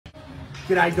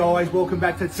G'day guys, welcome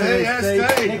back to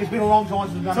TSD. Nick, it's been a long time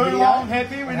since we've done a video. Too long,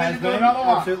 happy, we need to do another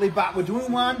one. Absolutely, but we're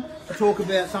doing one to talk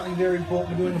about something very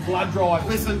important. We're doing a blood drive.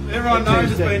 Listen, everyone knows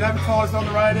it's been advertised on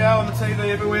the radio, on the TV,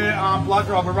 everywhere, blood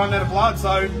drive. We're running out of blood,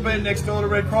 so being next door to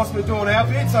Red Cross, we're doing our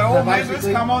bit, so all members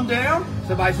come on down.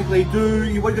 So basically, what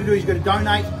you've got to do is you've got to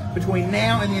donate between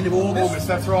now and the end of August.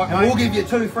 That's right, and mate. we'll give you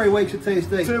 2 free weeks at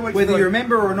TSD. 2 weeks whether free. you're a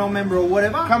member or a non-member or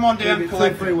whatever. Come on down,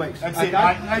 collect 2 free weeks. That's it,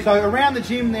 mate. So around the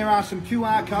gym there are some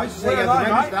QR codes so you have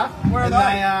to register. Where are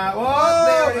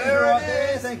they? There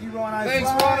it is. Thank you, Rhino. Thanks,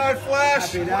 Rhino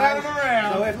Flash. Put them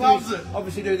around. So loves it.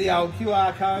 Obviously do the old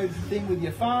QR code thing with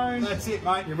your phone. That's it,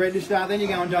 mate. You register, then you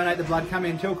go and donate the blood. Come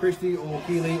in, tell Christy or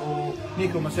Keely or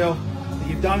Nick or myself that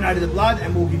you've donated the blood,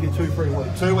 and we'll give you 2 free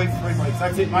weeks. 2 weeks, 3 weeks.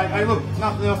 That's it, mate. Hey, look,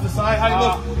 nothing else to say. Hey,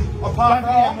 look, apart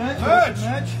from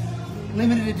merch.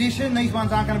 Limited edition. These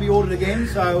ones aren't going to be ordered again,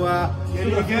 so get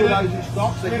a few of those in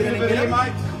stock. So get it,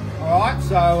 mate. All right.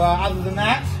 So other than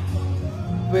that,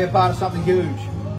 be a part of something huge.